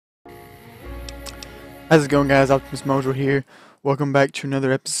How's it going, guys? Optimus Mojo here. Welcome back to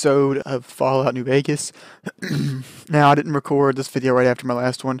another episode of Fallout New Vegas. Now, I didn't record this video right after my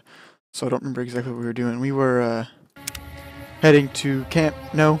last one, so I don't remember exactly what we were doing. We were heading to Camp...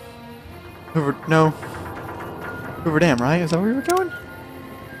 No. Hoover Dam, right? Is that where we were going?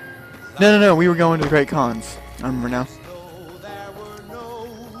 No. We were going to the Great Khans. I remember now.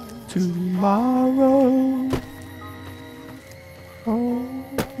 Tomorrow. Oh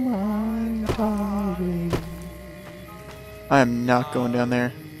my darling. I am not going down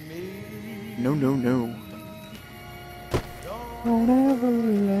there. No. Don't ever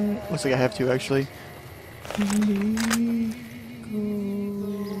let... Looks like I have to, actually. I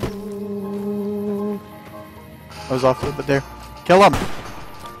was off a little bit there. Kill him!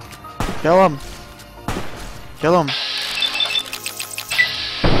 Kill him! Kill him!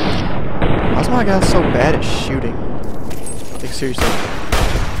 Why's my guy so bad at shooting? Like, seriously.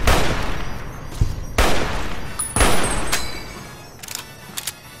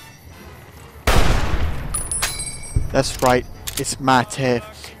 That's right, it's my TEF.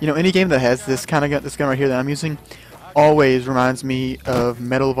 You know, any game that has this kind of gun, this gun right here that I'm using, always reminds me of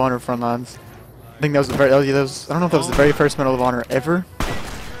Medal of Honor Frontlines. I think that was the very, I don't know if that was the very first Medal of Honor ever.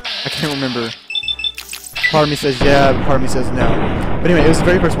 I can't remember. Part of me says yeah, but part of me says no. But anyway, it was the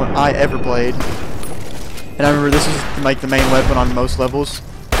very first one I ever played. And I remember this was like the main weapon on most levels,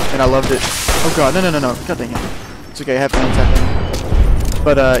 and I loved it. Oh god, no, god dang it. It's okay, I have fun tapping.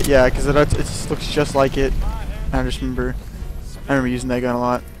 But yeah, because it just looks just like it. I remember using that gun a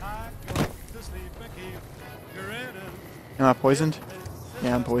lot. Am I poisoned?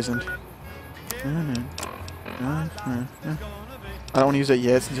 Yeah, I'm poisoned. I don't want to use it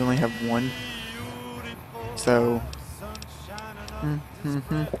yet since you only have one. So.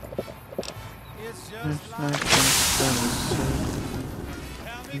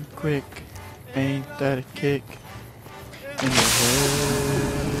 Quick, ain't that a kick in the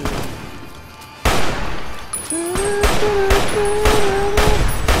head?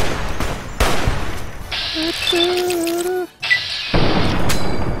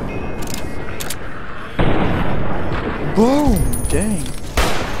 Boom! Dang.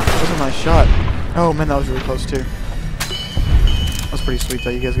 That was a nice shot. Oh man, that was really close too. That was pretty sweet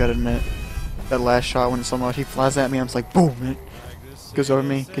though, you guys gotta admit. That last shot when someone he flies at me, I'm just like boom! And it goes over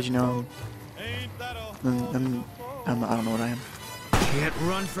me, cause you know I don't know what I am. Can't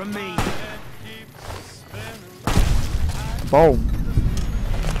run from me. Boom.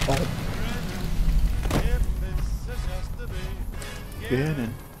 Boom. Good,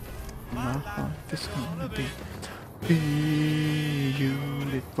 and my heart is gonna be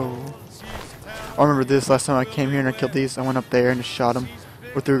beautiful. I remember this last time I came here and I killed these. I went up there and just shot them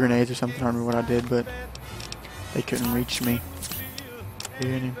or threw grenades or something. I don't remember what I did, but they couldn't reach me.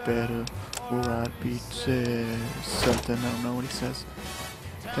 Any better, or I'd be dead. Something, I don't know what he says.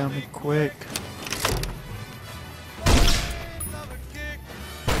 Tell me quick.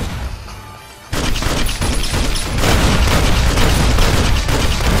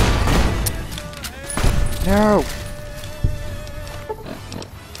 No!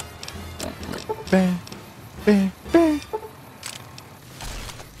 Bang! Bang! Bang!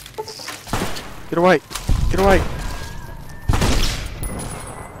 Get away! Get away!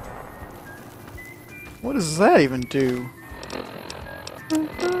 What does that even do?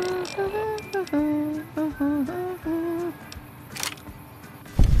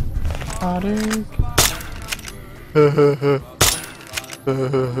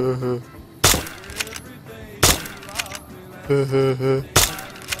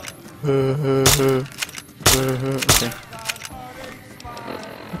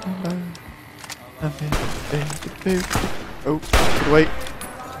 Okay. Oh, get away.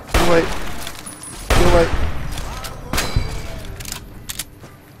 Get away. Get away.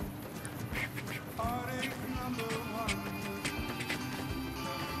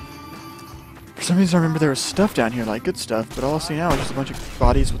 For some reason I remember there was stuff down here, like good stuff, but all I see now is just a bunch of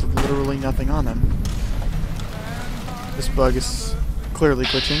bodies with literally nothing on them. This bug is clearly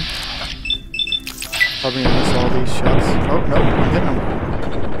glitching. Probably gonna miss all these shots. Oh, no, I'm getting them.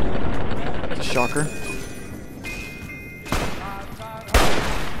 It's a shocker.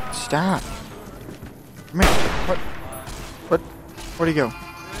 Stop. Come here. What? Where'd he go?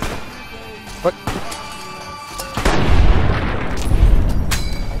 What?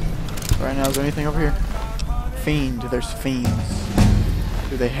 Right now, is there anything over here? Fiend. There's fiends.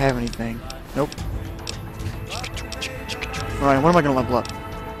 Do they have anything? Nope. Alright, what am I gonna level up?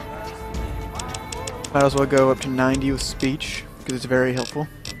 Might as well go up to 90 with speech, because it's very helpful.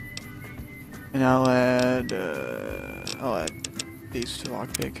 And I'll add these to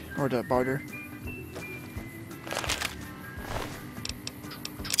lockpick, or to barter.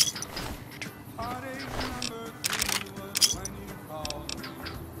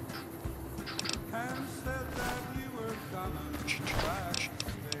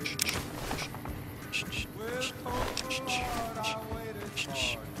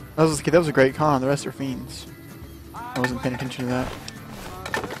 That was a great con. The rest are fiends. I wasn't paying attention to that.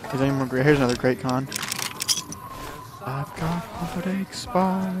 Is any more great? Here's another great con. I've got heartaches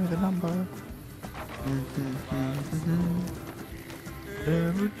by the number.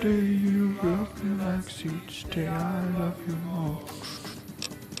 Every day you love me like each day I love you more.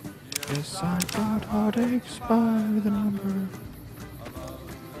 Yes, I've got heartaches by the number.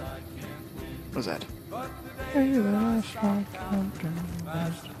 What's that? Hey, that's not counting.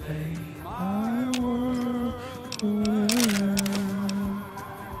 That's the day I work.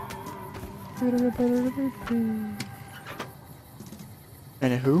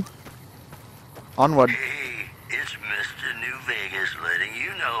 And who? Onward. Hey, it's Mr. New Vegas letting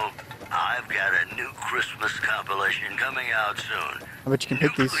you know I've got a new Christmas compilation coming out soon. I bet you can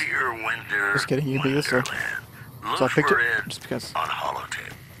pick these. Nuclear Winter Just kidding, you can pick this, sir. Wonderland. Look So I picked for it just because. on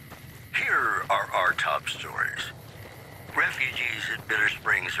holotape. Here are our top stories. Refugees at Bitter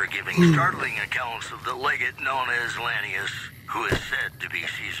Springs are giving startling accounts of the legate known as Lannius, who is said to be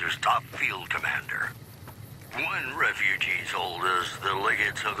Caesar's top field commander. One refugee told us the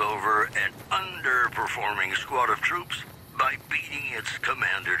legate took over an underperforming squad of troops by beating its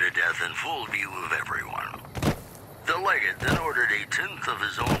commander to death in full view of everyone. The legate then ordered a tenth of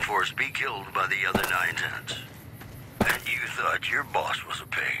his own force be killed by the other 9/10. And you thought your boss was a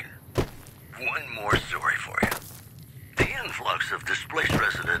pain. One more story for you. The influx of displaced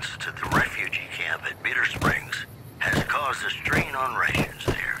residents to the refugee camp at Bitter Springs has caused a strain on rations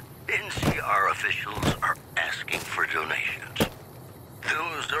there. NCR officials are asking for donations.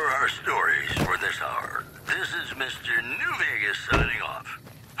 Those are our stories for this hour. This is Mr. New Vegas signing off.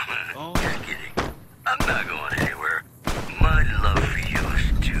 Just kidding. I'm not going anywhere. My love for you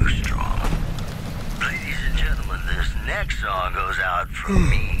is too strong. Ladies and gentlemen, this next song goes out from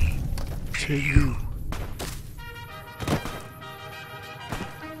me to you.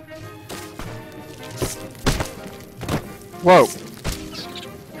 Whoa!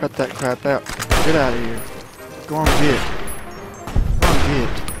 Cut that crap out. Get out of here. Go on, get it. Go on, get it.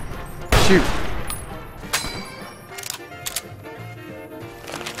 Shoot!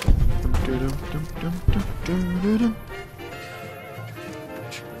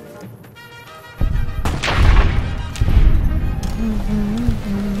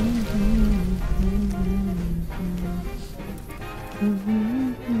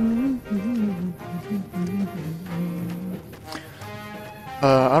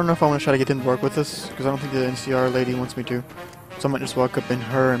 I don't know if I want to try to get them to work with us, because I don't think the NCR lady wants me to. So I might just walk up in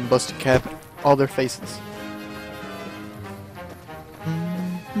her and bust a cap at all their faces.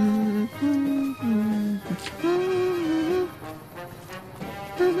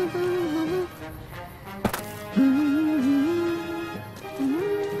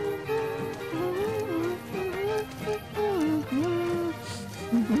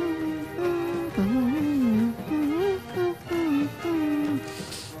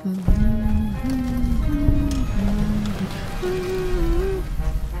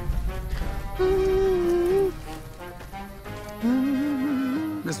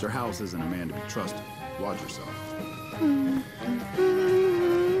 Mr. House isn't a man to be trusted. Watch yourself.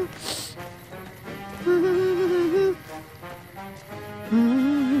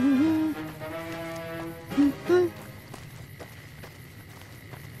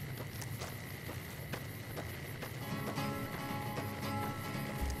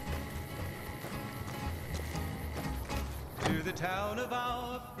 To the town of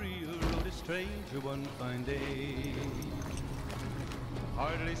our free rode a stranger one fine day.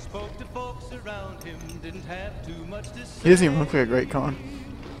 Hardly spoke to folks around him, didn't have too much to say. He doesn't even look like a great con.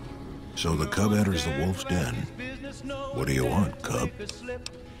 So the cub enters the wolf's den. What do you want, cub?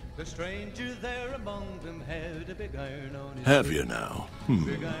 The stranger there among them had a big iron on his Have you now?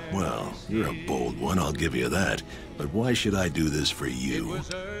 Well, you're a bold one, I'll give you that. But why should I do this for It you?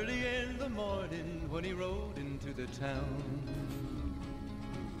 was early in the morning when he rode into the town.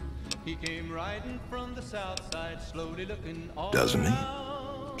 He came riding from the south side, slowly looking all Doesn't he? around.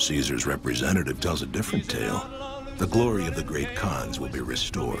 Caesar's representative tells a different tale. The glory of the great Khans will be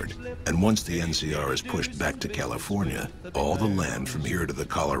restored, and once the NCR is pushed back to California, all the land from here to the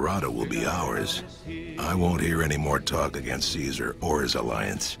Colorado will be ours. I won't hear any more talk against Caesar or his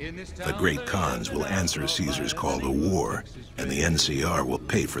alliance. The great Khans will answer Caesar's call to war, and the NCR will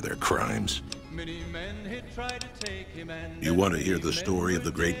pay for their crimes. Many men had tried to take him and You want to hear the story of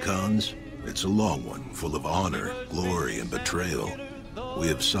the great Khans? It's a long one, full of honor, glory, and betrayal. We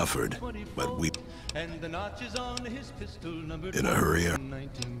have suffered, but we... and the notches on his pistol numbered In a hurry,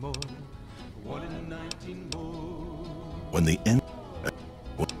 19 more. 1 in 19 more. when the end...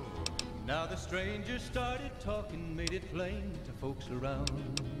 Now the stranger started talking, made it plain to folks around.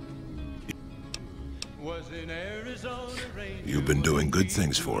 Was in Arizona rain. You've been doing good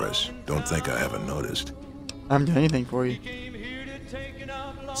things for us. Don't think I haven't noticed. I haven't done anything for you. Came here to take an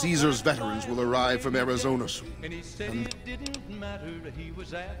outlaw. Caesar's veterans will arrive from Arizona soon. And he said it didn't matter. He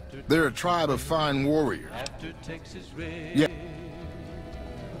was after They're a tribe of fine warriors. Texas Red. Yeah.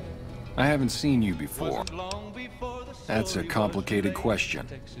 I haven't seen you before. Long before the That's a story complicated was question.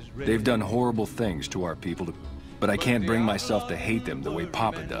 Texas Red. They've done horrible things to our people, but I can't bring myself to hate them the way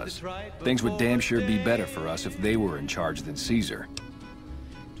Papa does. Things would damn sure be better for us if they were in charge than Caesar.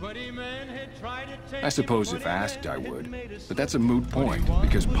 20 men had tried to take I suppose if asked, I would. But that's a moot point,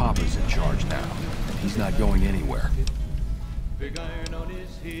 because Papa's in charge now, and he's not going anywhere. big iron on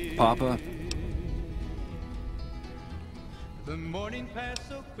his heel. Papa, The morning passed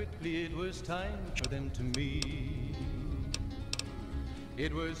so quickly, it was time for them to meet.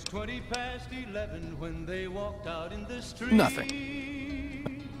 It was 20 past 11 when they walked out in the street.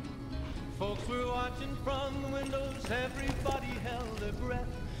 nothing. Folks were watching from the windows, everybody held their breath.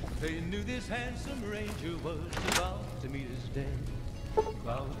 They knew this handsome ranger was about to meet his death.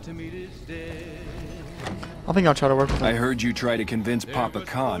 About to meet his death. I think I'll try to work with I him. heard you try to convince Papa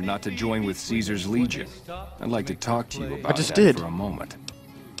Khan not to join with Caesar's Legion. I'd like to talk to you about just that did. for a moment.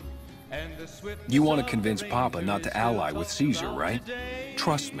 And the swift You want to convince Papa not to ally with Caesar, right?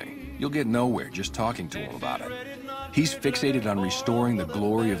 Trust me, you'll get nowhere just talking to him about it. He's fixated on restoring the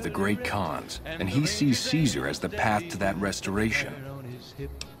glory of the great Khans, and he sees Caesar as the path to that restoration.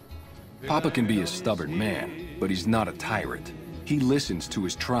 Papa can be a stubborn man, but he's not a tyrant. He listens to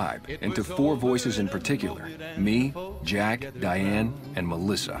his tribe, and to four voices in particular: me, Jack, Diane, and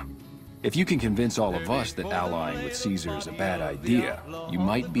Melissa. If you can convince all of us that allying with Caesar is a bad idea, you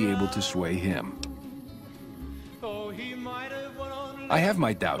might be able to sway him. I have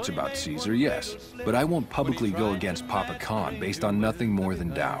my doubts about Caesar, yes, but I won't publicly go against Papa Khan based on nothing more than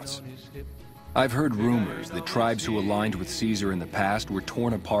doubts. I've heard rumors that tribes who aligned with Caesar in the past were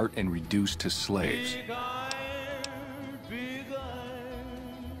torn apart and reduced to slaves.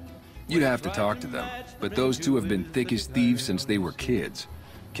 You'd have to talk to them, but those two have been thick as thieves since they were kids.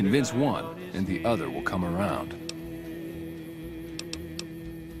 Convince one, and the other will come around.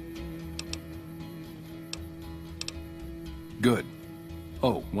 Good.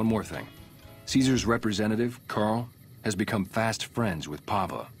 Oh, one more thing. Caesar's representative, Carl, has become fast friends with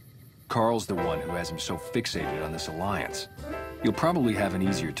Papa. Carl's the one who has him so fixated on this alliance. You'll probably have an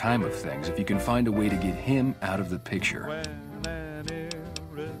easier time of things if you can find a way to get him out of the picture.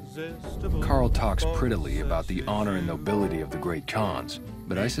 Carl talks prettily about the honor and nobility of the great Khans,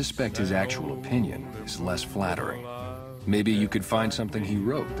 but I suspect his actual opinion is less flattering. Maybe you could find something he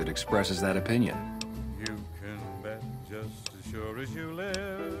wrote that expresses that opinion. You can bet just as sure as you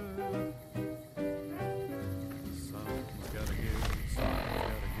live. Something's gotta give, something's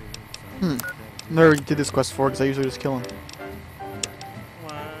gotta give, Never did this quest before because I usually just kill him.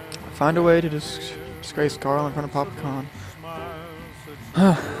 Find a way to disgrace Carl in front of Papa Khan.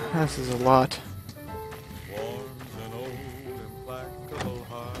 This is a lot.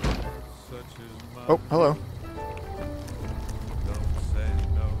 Oh, hello. Don't say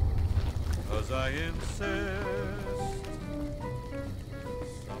no, 'cause I insist.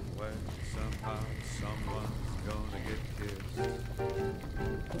 Somewhere, somehow, someone's gonna get kissed.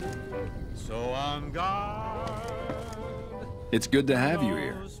 So on guard. It's good to have you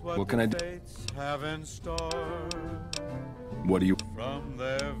here. What can I do? Have in store What do you... from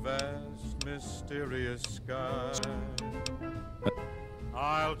their vast, mysterious sky.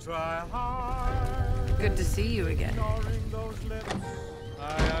 I'll try hard. Good to see you again. Ignoring those lips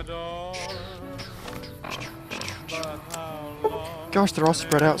I adore. But how long Gosh, they're all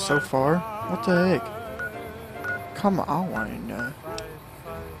spread out so far. What the heck? Come on.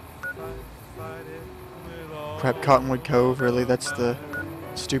 Crap, Cottonwood Cove, really? That's the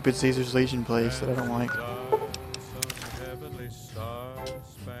stupid Caesar's Legion place that I don't like. some heavenly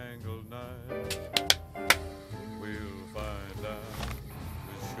star-spangled night? We'll find out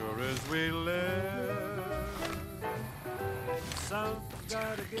as sure as we live. Something's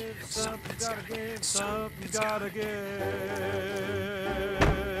gotta give, something's gotta give, something's gotta give.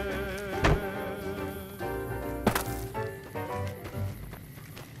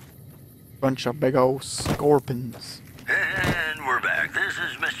 Bunch of big old scorpions. And we're back. This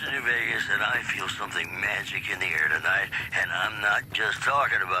is Mr. New Vegas, and I feel something magic in the air tonight, and I'm not just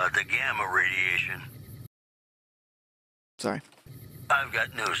talking about the gamma radiation. Sorry. I've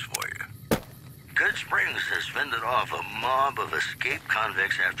got news for you. Good Springs has fended off a mob of escaped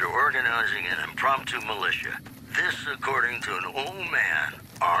convicts after organizing an impromptu militia. This according to an old man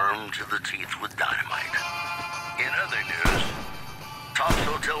armed to the teeth with dynamite. In other news, Tops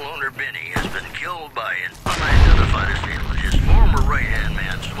Hotel owner Benny has been killed by an unidentified assailant. His former right-hand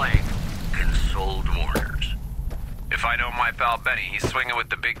man, Swank, consoled mourners. If I know my pal Benny, he's swinging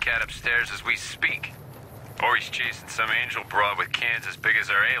with the big cat upstairs as we speak. Or he's chasing some angel broad with cans as big as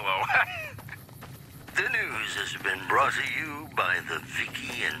our halo. The news has been brought to you by the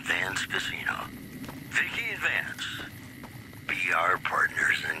Vicky and Vance Casino. Vicky and Vance, be our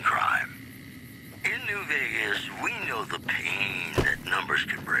partners in crime. In New Vegas, we know the pain that numbers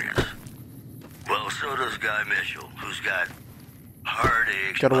can bring us. Well, so does Guy Mitchell, who's got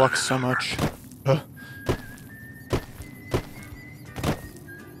heartaches. Gotta walk so much.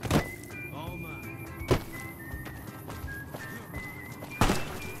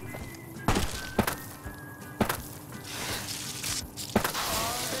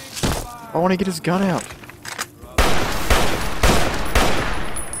 I want to get his gun out.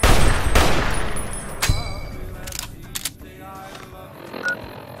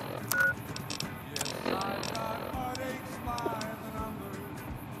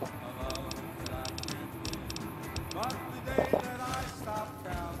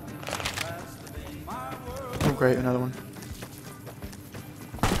 Oh great, another one.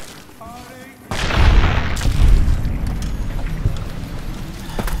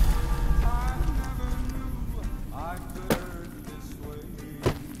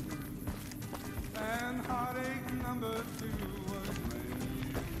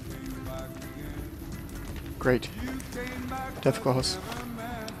 Great. Death claws.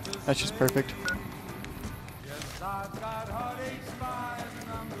 That's just perfect.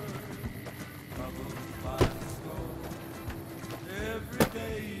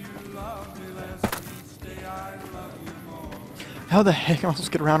 How the heck am I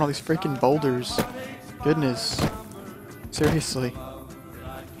supposed to get around all these freaking boulders? Goodness. Seriously.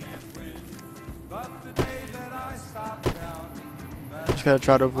 Just gotta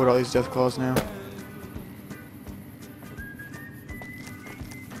try to avoid all these death claws now.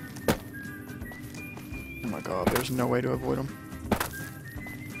 Oh my god, there's no way to avoid them.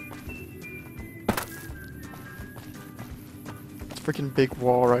 This freaking big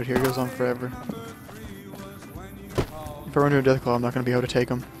wall right here goes on forever. If I run into a death claw, I'm not going to be able to take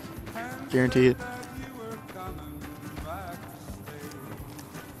them. Guarantee it. God.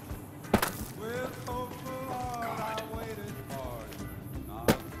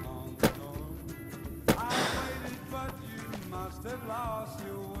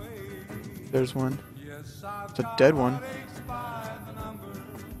 There's one. It's a dead one.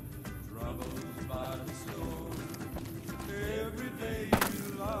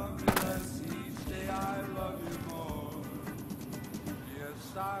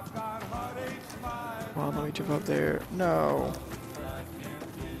 Come on, let me jump up there. No.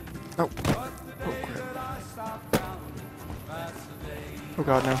 Oh. Oh, crap. Oh,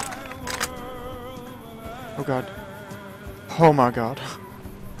 God, no. Oh, God. Oh, my God.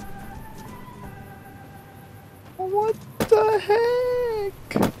 What the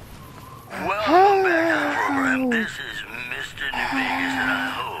heck? Welcome back to the program. This is Mr. New Vegas, and I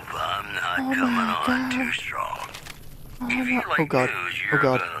hope I'm not coming on too strong. If you like news, you're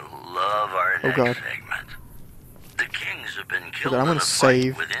gonna love our next segment. The Kings have been killed in a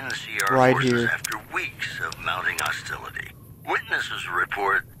fight with NCR forces after weeks of mounting hostility. Witnesses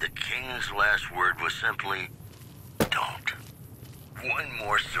report the King's last word was simply, don't. One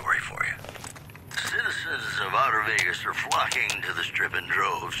more story for you. Citizens of Outer Vegas are flocking to the Strip in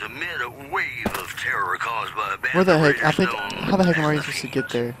droves amid a wave of terror caused by a band. Where the heck? How the heck am I supposed to get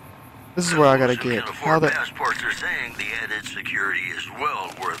there? This is where I gotta get. How the passports are saying the added security is well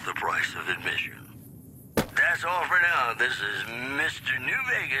worth the price of admission. That's all for now. This is Mr. New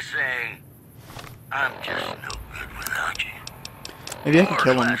Vegas saying, I'm just no good without you. Maybe I can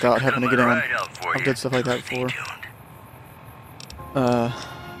kill him without having to get down. I've did stuff like that before.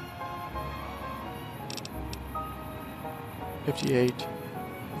 58.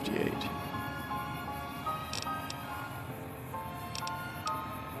 58.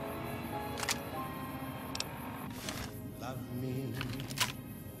 Love me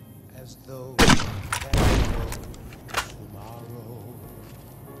as though there was tomorrow.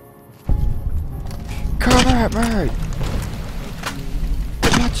 Come at me!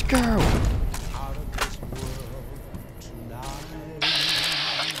 Let's go! Out of this world tonight.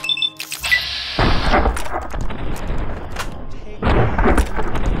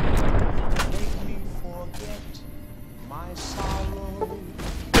 Make me forget my sorrow.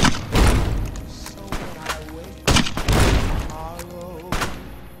 So when I wake tomorrow,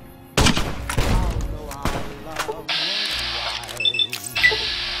 I'll know our love was right.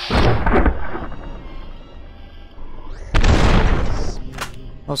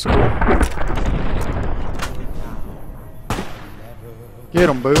 That's cool. Get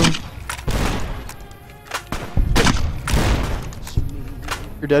him, Boone.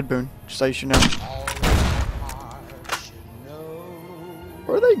 You're dead, Boone. Just so you should know.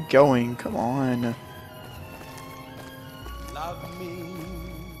 Where are they going? Come on.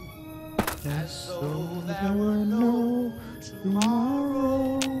 Yes, so there were no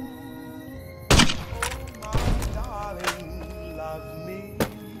tomorrow.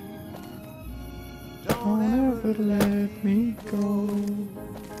 Don't ever let me go.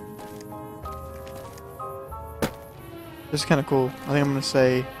 This is kind of cool. I think I'm gonna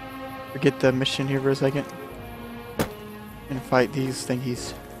say, forget the mission here for a second, and fight these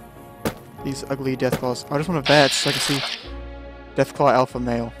thingies, these ugly Deathclaws. Oh, I just want a badge so I can see Deathclaw Alpha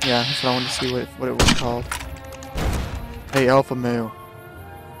Male. Yeah, that's what I wanted to see what it was called. Hey, Alpha Male,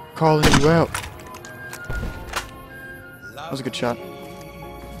 calling you out. That was a good shot.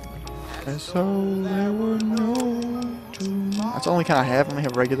 And so there were no tomorrow. That's the only kind I have. I only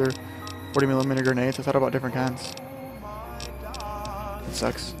have regular 40mm grenades. I thought about different kinds. It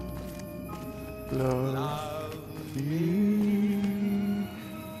sucks. Love me.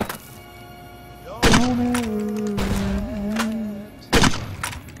 Don't ever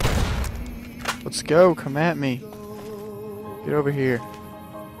let's go. Come at me. Get over here.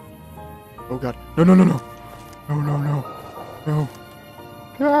 Oh god. No, no, no, no. No, no, no. No.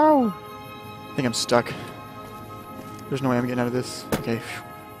 No. I think I'm stuck. There's no way I'm getting out of this. Okay.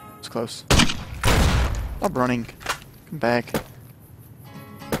 It's close. Stop running. Come back.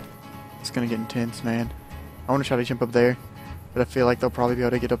 It's gonna get intense, man. I want to try to jump up there, but I feel like they'll probably be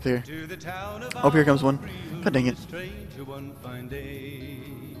able to get up there. Oh, here comes one. God dang it.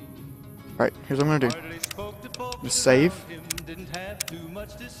 Alright, here's what I'm gonna do. Just save.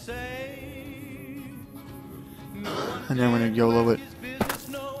 And then I'm gonna YOLO it.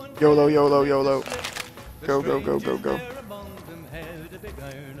 YOLO, YOLO, YOLO. Go, go, go, go, go.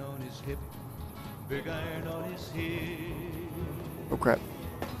 Oh crap.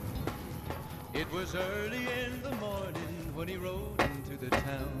 It was early in the morning when he rode into the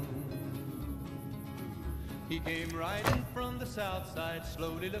town. He came riding from the south side,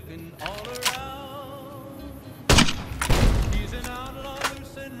 slowly looking all around. He's an outlaw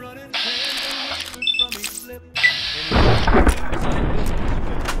loose and running, whispered from his slip.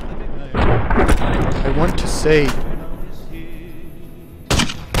 I want to say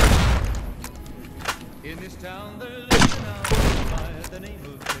in this town there lives an outlaw by the name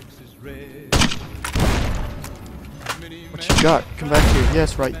of Texas Red. what you got? Come back here.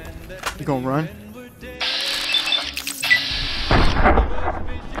 Yes, right. You gonna run?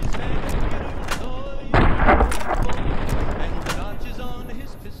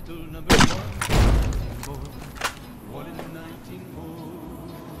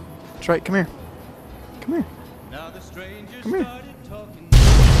 That's right. Come here. Come here. Come here.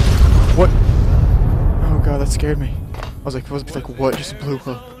 What? Oh god, that scared me. I was like, what? Just blew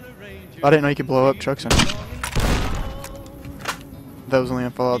up. I didn't know you could blow up trucks on it. That was only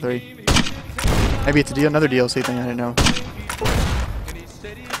on Fallout 3. Maybe it's another DLC thing I didn't know.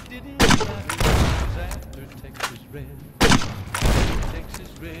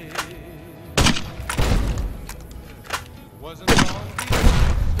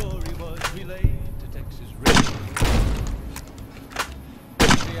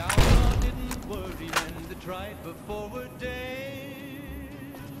 Before we're dead,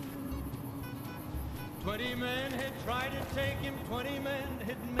 20 men had tried to take him, 20 men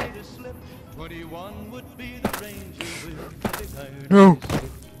had made a slip, 21 would be the ranger with the big iron No. on his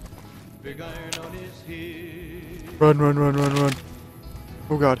hip. Big iron on his hip. Run, run, run, run, run.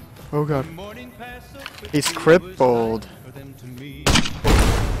 Oh god. Oh god. He's crippled.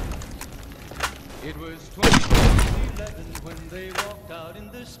 It was 2011 when they walked out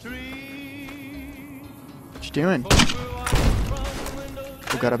in the street. What you doing?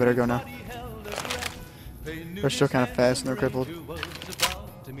 Oh god, I better go now. They're still kind of fast and they're crippled.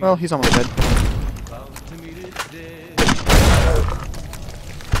 Well, he's almost dead.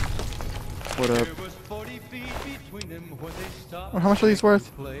 What up? Oh, how much are these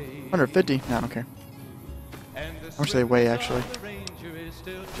worth? 150? No, I don't care. How much do they weigh, actually?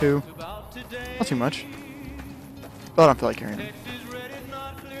 2. Not too much. But I don't feel like carrying them.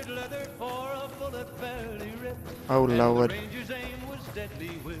 Oh lord.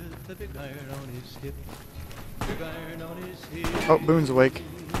 Oh, Boone's awake.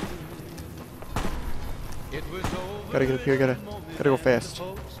 Gotta get up here, gotta go fast.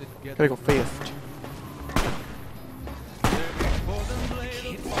 Gotta go fast.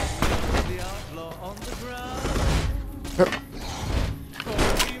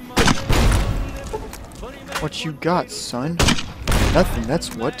 What you got, son? Nothing,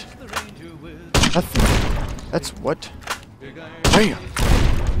 that's what. Nothing. That's what. Bam!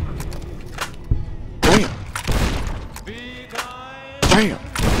 Bam! Bam!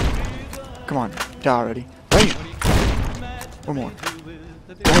 Come on, die already. Bam! One more.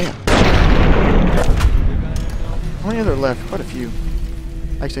 Bam! How many are there left? Quite a few.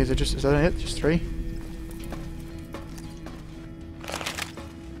 Actually, is that it? Just 3?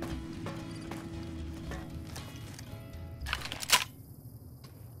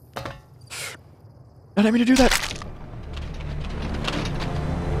 I didn't mean to do that!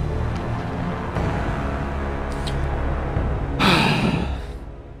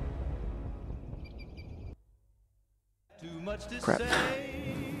 Crap.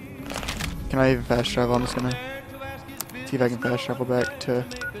 Can I even fast travel? I'm just gonna see if I can fast travel back to...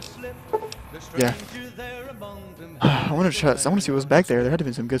 Yeah. I want to try. I want to see what was back there. There had to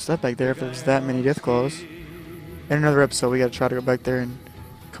be some good stuff back there if there was that many death claws. In another episode, we gotta try to go back there and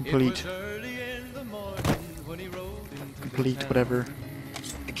complete whatever.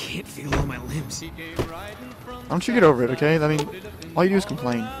 I can't feel all my limbs. Why don't you get over it, okay? I mean, all you do is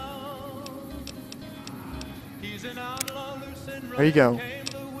complain. There you go.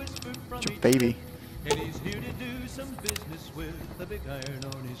 It's your baby.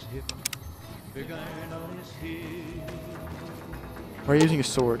 Why are you using a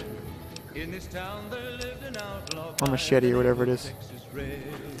sword? Or machete or whatever it is.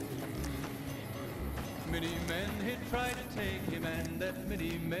 Many men had tried to take him, and that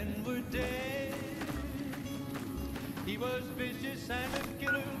many men were dead. He was vicious and a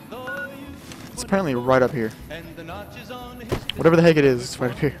killer, though you... It's apparently right up here. Whatever the heck it is, it's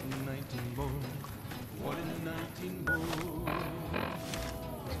right up here.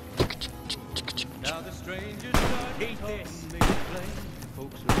 Now the strangers started talking, they blamed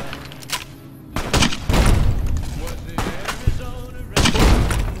folks around. Was it Arizona rain?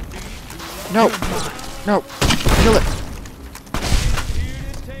 No! No! Kill it!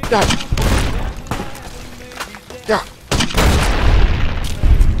 Die! Yeah!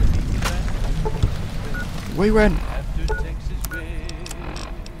 We win!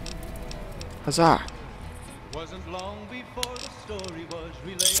 Huzzah! Wasn't long before the story was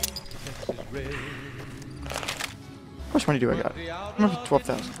relayed to Texas Red. How much money do I got? I'm up to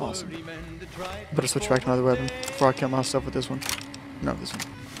 12,000. Awesome. Better switch back to another weapon before I kill myself with this one. No, this one.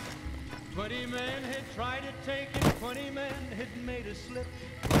 20 men had tried to take it, 20 men had made a slip.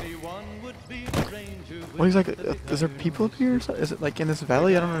 21 would be the ranger. What exactly? Is there people up here? Is it like in this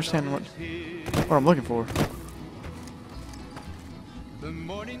valley? I don't understand what I'm looking for.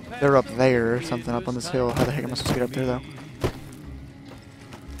 They're up there or something, up on this hill. How the heck am I supposed to get up there, though?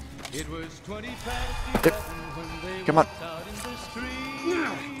 Yep. Come on.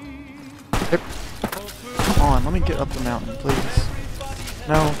 Yep. Come on, let me get up the mountain, please.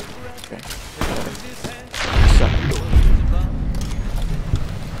 No. Okay.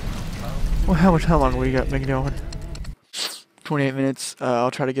 Well, how long we got been going? 28 minutes.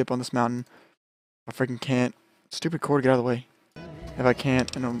 I'll try to get up on this mountain. I freaking can't. Stupid cord, get out of the way. If I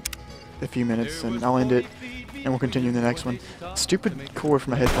can't in a few minutes, then I'll end it, and we'll continue in the next one. Stupid cord for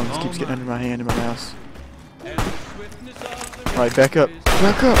my headphones keeps getting under my hand and my mouse. Alright, back up.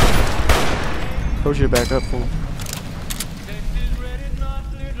 Back up! Told you to back up, fool.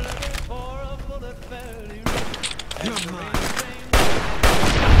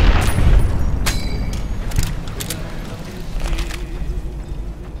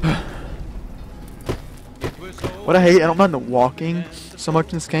 What I hate, I don't mind the walking so much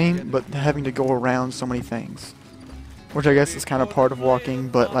in this game, but having to go around so many things. Which I guess is kind of part of walking,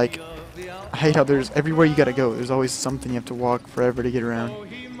 but like, I hate how there's, everywhere you gotta go, there's always something you have to walk forever to get around.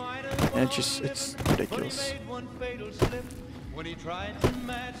 And it's ridiculous.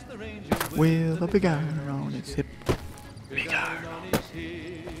 With a big iron on its hip. Big iron on his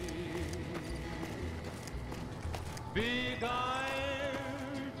hip. Big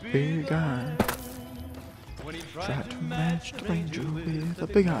iron. Tried to match the ranger with a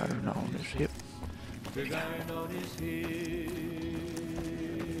big iron on his hip. Big iron on his hip.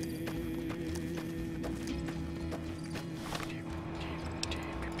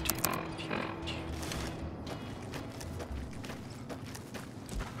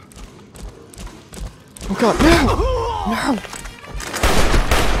 Oh god, no! No!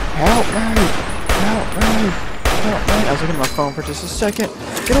 Help me! Help me! Help me! I was looking at my phone for just a second.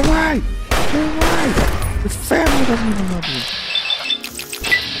 Get away! Get away! Your family doesn't even love you.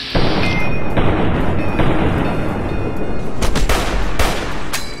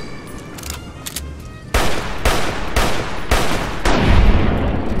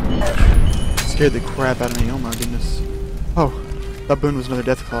 scared the crap out of me. Oh my goodness. Oh, that boon was another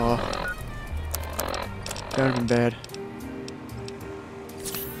death claw. That would have been bad.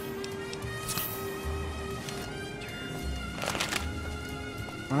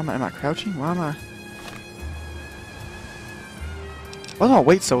 Why am I crouching? Why am I? Why do I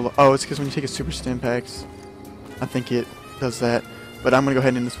wait so long? Oh, it's because when you take a super stim packs, I think it does that. But I'm gonna go ahead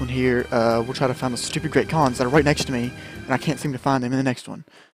and end this one here. We'll try to find the stupid great cons that are right next to me, and I can't seem to find them in the next one.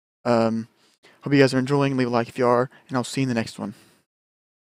 Hope you guys are enjoying. Leave a like if you are, and I'll see you in the next one.